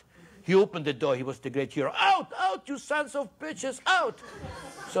out, he opened the door. He was the great hero. "Out, out, you sons of bitches, out!"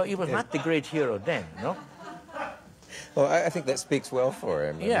 So he was not the great hero then, no? Well, I think that speaks well for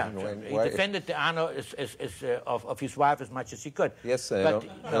him. Yeah, he defended the honor of his wife as much as he could. Yes, but,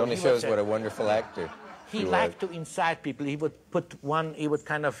 it only shows what a wonderful actor he liked to incite people. He would he would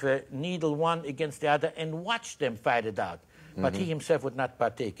kind of needle one against the other and watch them fight it out. But he himself would not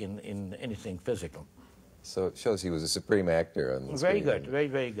partake in anything physical. So it shows he was a supreme actor on the screen. Very good, very,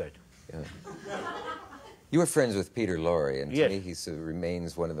 very good. Yeah. You were friends with Peter Lorre, and to yes. me he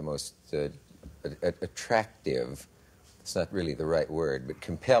remains one of the most attractive, it's not really the right word, but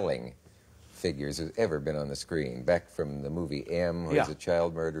compelling figures who's ever been on the screen, back from the movie M, where he's a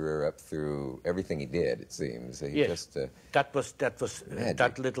child murderer, up through everything he did, it seems. He yes, just, that was that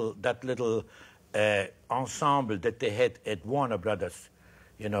little ensemble that they had at Warner Brothers,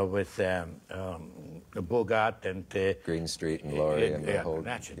 you know, with Bogart and Green Street and Laurie and the whole.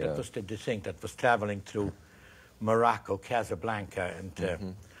 That was the thing that was traveling through Morocco, Casablanca,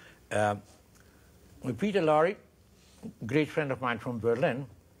 and with Peter Lorre, great friend of mine from Berlin,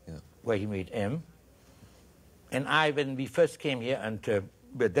 where he made M. And when we first came here and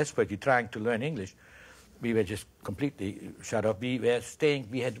were desperately trying to learn English, we were just completely shut off. We were staying,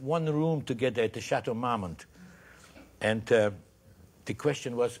 we had one room together at the Chateau Marmont. And the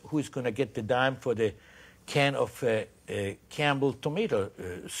question was, who's going to get the dime for the can of Campbell tomato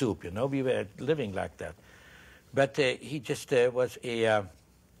soup, you know? We were living like that. But he just was a...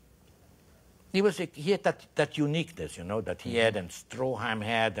 He had that uniqueness, you know, that he had, and Stroheim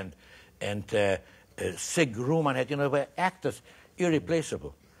had, and Sig Ruman had, you know, were actors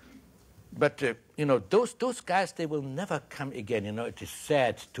irreplaceable. But, you know, those guys, they will never come again. You know, it is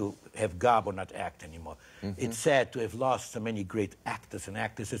sad to have Garbo not act anymore. It's sad to have lost so many great actors and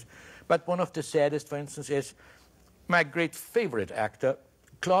actresses. But one of the saddest, for instance, is my great favorite actor,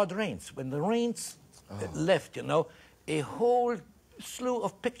 Claude Rains. When the Rains left, you know, a whole slew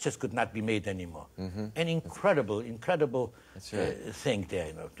of pictures could not be made anymore. An incredible That's right. thing there,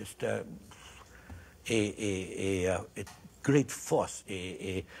 you know, just a great force.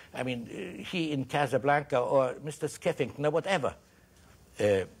 I mean, he in Casablanca or Mr. Skeffington or whatever,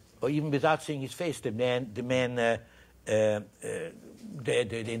 or even without seeing his face, the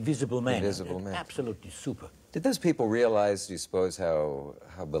Invisible Man. Invisible Man. Absolutely super. Did those people realize, do you suppose, how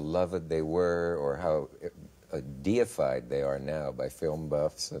beloved they were, or how deified they are now by film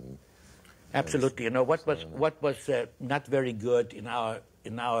buffs? And absolutely. You know, what was not very good in our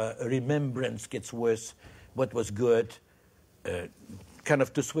remembrance gets worse. What was good, kind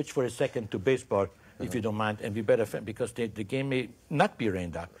of to switch for a second to baseball, if you don't mind, and we better, because the game may not be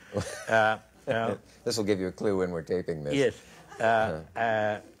rained out. This will give you a clue when we're taping this. Yes.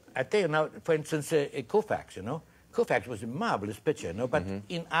 I tell you now, for instance, Koufax, you know. Koufax was a marvelous pitcher, you know, but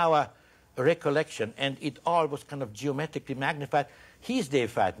in our recollection, and it all was kind of geometrically magnified, he's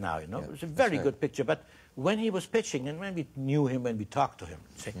deified now, you know. It was a very good picture, but when he was pitching, and when we knew him, when we talked to him,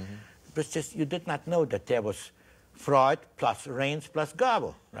 say, it was just, you did not know that there was Freud plus Rains plus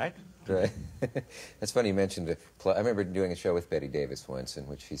Garbo, right? Right. That's funny you mentioned I remember doing a show with Betty Davis once in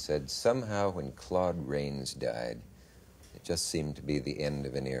which she said, somehow when Claude Rains died, it just seemed to be the end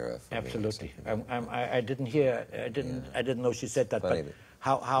of an era for absolutely. me. I didn't hear, I didn't know she said that, but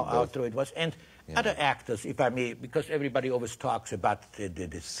how out there it was. And other actors, if I may, because everybody always talks about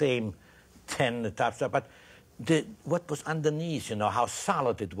the same 10 top stars, but what was underneath, you know, how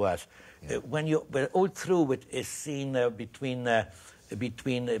solid it was. When you were all through with a scene between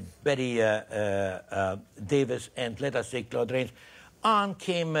Betty Davis and, let us say, Claude Rains, on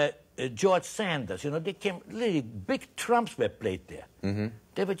came George Sanders. You know, they came, really big trumps were played there.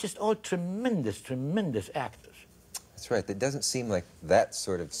 They were just all tremendous actors. That's right. It doesn't seem like that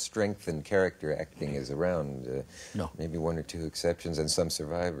sort of strength in character acting is around. No. Maybe one or two exceptions and some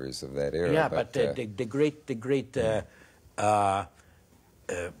survivors of that era. Yeah, but the great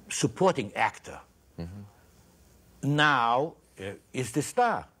supporting actor now is the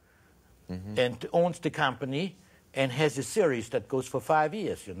star and owns the company and has a series that goes for 5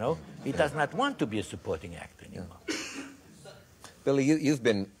 years, you know. He does not want to be a supporting actor anymore. Billy, you've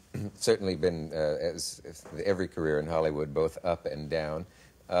been certainly been, as every career in Hollywood, both up and down.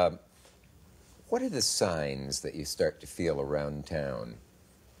 What are the signs that you start to feel around town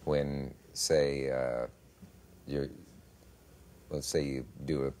when, say, let's say you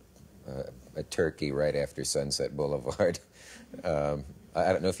do a turkey right after Sunset Boulevard?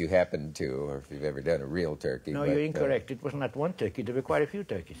 I don't know if you happen to, or if you've ever done a real turkey. No, but, you're incorrect. It was not one turkey. There were quite a few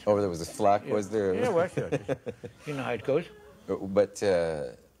turkeys. Oh, there was a flock, was there? Yeah, well, sure. You know how it goes. But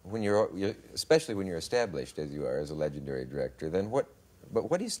when you're, especially when you're established, as you are, as a legendary director, then what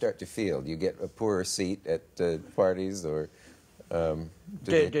do you start to feel? Do you get a poorer seat at parties, or...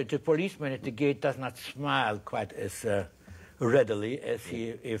 The policeman at the gate does not smile quite as readily as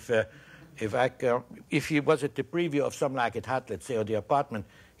he, if he was at the preview of Some Like It Hot, let's say, or The Apartment,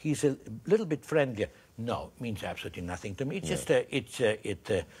 he's a little bit friendlier. No, it means absolutely nothing to me. It's just,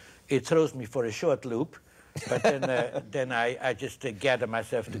 it throws me for a short loop, but then I just gather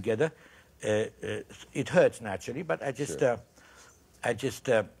myself together. It hurts naturally, but I just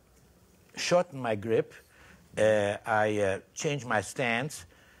shorten my grip. I change my stance.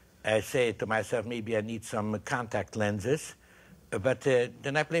 I say to myself, maybe I need some contact lenses. But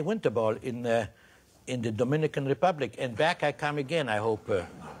then I play winter ball in the Dominican Republic, and back I come again. I hope.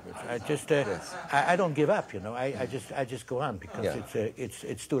 I just I don't give up. You know, I just go on because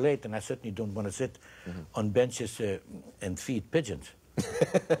it's too late, and I certainly don't want to sit on benches and feed pigeons.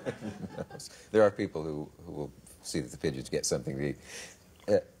 There are people who will see that the pigeons get something to eat.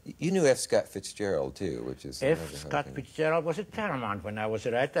 You knew F. Scott Fitzgerald, too, which is... F. Scott Fitzgerald was at Paramount when I was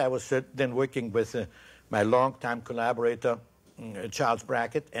a writer. I was then working with my longtime collaborator, Charles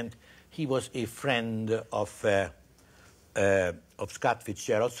Brackett, and he was a friend of Scott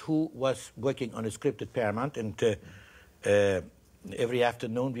Fitzgerald's, who was working on a script at Paramount, and every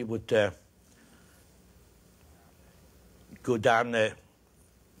afternoon we would go down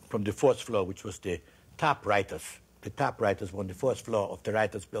from the fourth floor, which was the top writers. The top writers were on the fourth floor of the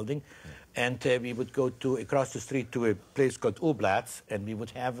writers' building, and we would go across the street to a place called Oblat's, and we would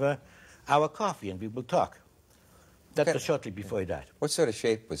have our coffee, and we would talk. That was shortly before he died. What sort of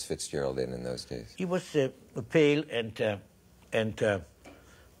shape was Fitzgerald in those days? He was pale and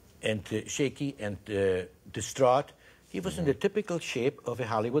shaky and distraught. He was in the typical shape of a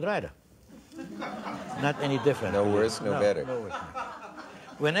Hollywood writer. Not any different. No worse, no better. No worse.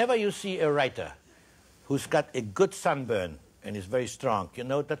 Whenever you see a writer who's got a good sunburn and he's very strong. You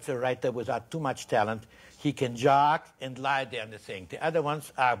know, that's a writer without too much talent. He can jog and lie there on the thing. The other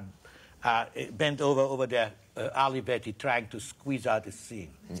ones are bent over their Olivetti trying to squeeze out the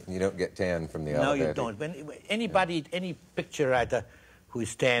scene. You don't get tan from the Olivetti. No, you don't. When anybody, any picture writer who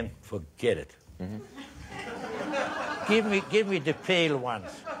is tan, forget it. Give me the pale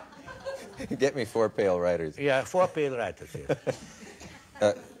ones. Get me 4 pale writers. Yeah, 4 pale writers.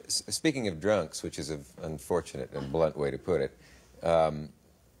 Yes. Speaking of drunks, which is an unfortunate and blunt way to put it,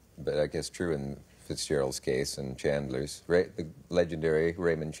 but I guess true in Fitzgerald's case and Chandler's, the legendary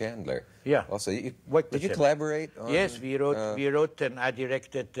Raymond Chandler. Yeah. Also, did you collaborate on... Yes, we wrote and I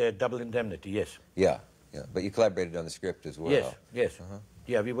directed Double Indemnity, yes. Yeah, yeah. But you collaborated on the script as well. Yes, yes.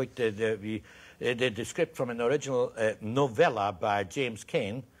 Yeah, we worked the script from an original novella by James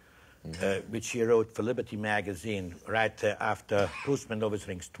Cain, which he wrote for Liberty magazine right after Postman Always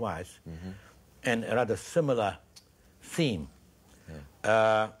Rings Twice, and a rather similar theme.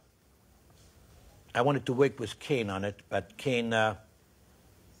 Yeah. I wanted to work with Cain on it, but Cain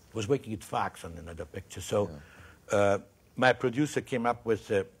was working at Fox on another picture. So my producer came up with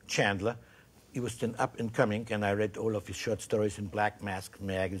Chandler. He was then up and coming, and I read all of his short stories in Black Mask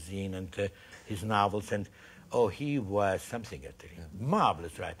magazine and his novels. And oh, he was something.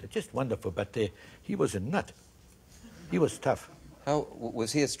 Marvelous writer, just wonderful. But he was a nut. He was tough. How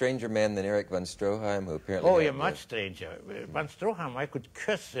was he a stranger man than Erich von Stroheim, who apparently... Oh, yeah, much stranger. Von Stroheim, I could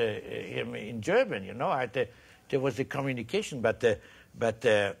curse him in German, you know. There was a communication, but that's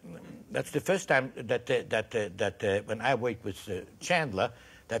the first time that when I worked with Chandler,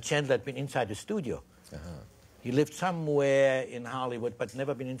 that Chandler had been inside the studio. He lived somewhere in Hollywood, but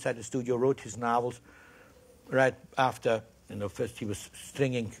never been inside the studio, wrote his novels right after, you know, first he was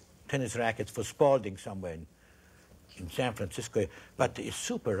stringing tennis rackets for Spalding somewhere in San Francisco, but a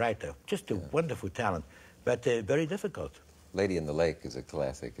super writer, just a wonderful talent, but very difficult. Lady in the Lake is a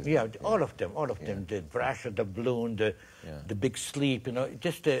classic. Yeah, all of them, the Brasher, the Balloon, the Big Sleep, you know,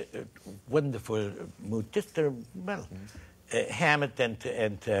 just a wonderful mood, just Hammett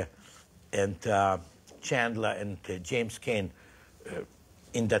and Chandler and James Cain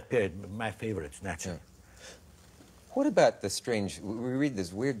in that period, my favorites, naturally. Yeah. What about the strange, we read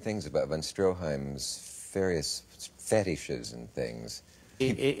these weird things about von Stroheim's various fetishes and things.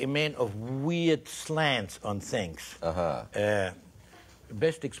 A man of weird slants on things.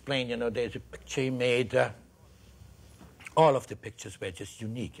 Best explained, you know, there's a picture he made. All of the pictures were just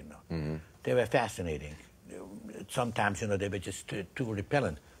unique, you know. They were fascinating. Sometimes, you know, they were just too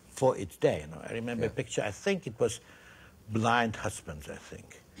repellent for its day, you know. I remember a picture, I think it was Blind Husbands, I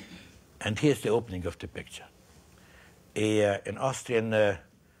think. And here's the opening of the picture. An Austrian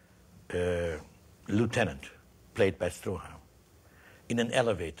lieutenant, played by Stroheim, in an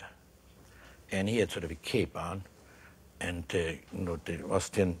elevator. And he had sort of a cape on, and you know, the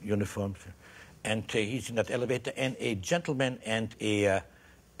Austrian uniforms. And he's in that elevator, and a gentleman and a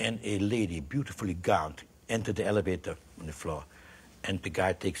lady, beautifully gowned, enter the elevator on the floor. And the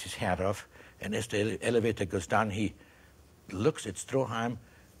guy takes his hat off, and as the elevator goes down, he looks at Stroheim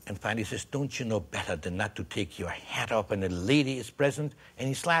and finally says, "Don't you know better than not to take your hat off when a lady is present?" And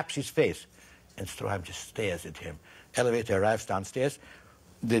he slaps his face. And Stroheim just stares at him. Elevator arrives downstairs.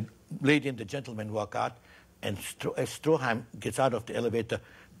 The lady and the gentleman walk out, and as Stroheim gets out of the elevator,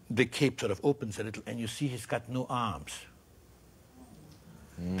 the cape sort of opens a little, and you see he's got no arms.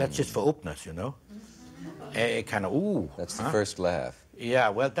 That's just for openness, you know. Kind of, ooh. That's the first laugh. Yeah,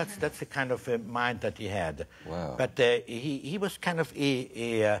 well, that's the kind of mind that he had. Wow. But he was kind of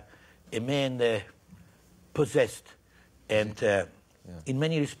a man possessed, and in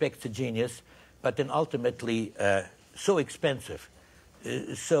many respects a genius, but then ultimately so expensive,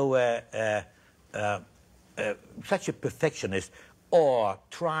 such a perfectionist, or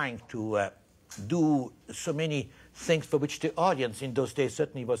trying to do so many things for which the audience in those days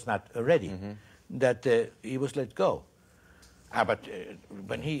certainly was not ready, that he was let go. But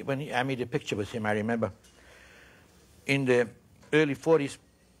when I made a picture with him, I remember in the early 40s,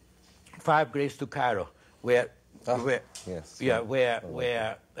 5 Graves to Cairo, where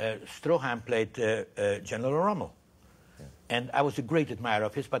Stroheim played General Rommel. Yeah. And I was a great admirer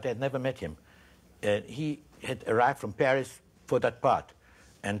of his, but I had never met him. He had arrived from Paris for that part.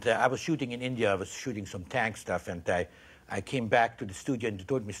 And I was shooting in India. I was shooting some tank stuff, and I came back to the studio, and they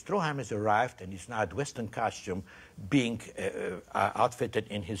told me Stroheim has arrived, and he's now at Western costume, being outfitted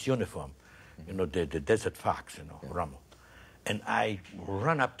in his uniform, you know, the Desert Fox, you know, Rommel. And I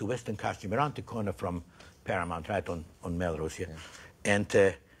run up to Western costume, around the corner from Paramount, right on Melrose here.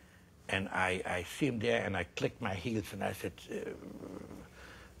 Yeah. And I see him there, and I clicked my heels, and I said,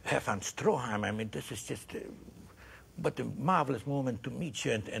 Herr von Stroheim, I mean, this is just What a marvelous moment to meet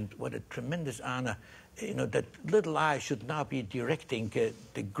you, and what a tremendous honor, you know, that little I should now be directing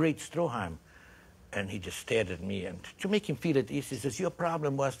the great Stroheim. And he just stared at me, and to make him feel at ease, he says, your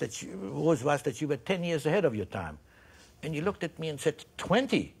problem was that you were 10 years ahead of your time. And he looked at me and said,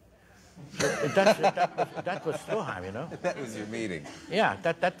 20? That was Stroheim, you know? That was your meeting. Yeah,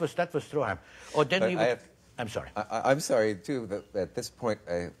 that was Stroheim. Or then I'm sorry. I'm sorry, too, that at this point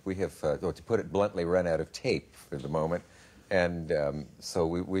we have, to put it bluntly, run out of tape for the moment. And so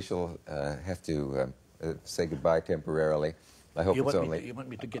we shall have to say goodbye temporarily. I hope it's only... You want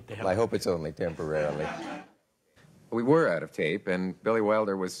me to get the hell I hope it's only temporarily. We were out of tape, and Billy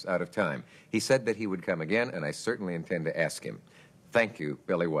Wilder was out of time. He said that he would come again, and I certainly intend to ask him. Thank you,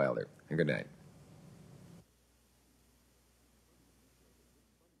 Billy Wilder, and good night.